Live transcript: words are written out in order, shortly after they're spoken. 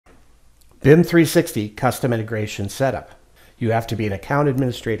BIM 360 Custom Integration Setup. You have to be an account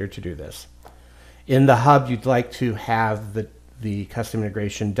administrator to do this. In the hub, you'd like to have the custom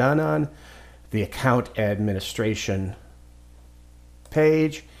integration done on the account administration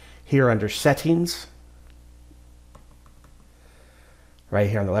page. Here under settings, right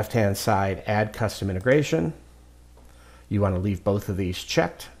here on the left-hand side, add custom integration. You want to leave both of these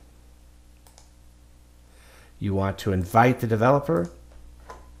checked. You want to invite the developer.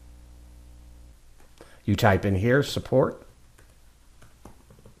 You type in here support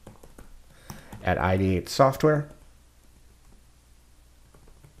at Ideate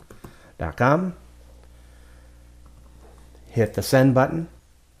Software.com. Hit the send button.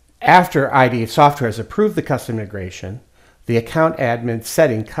 After Ideate Software has approved the custom integration, the account admin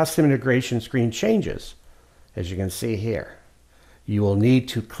setting custom integration screen changes, as you can see here. You will need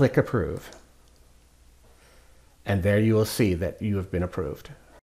to click approve. And there you will see that you have been approved.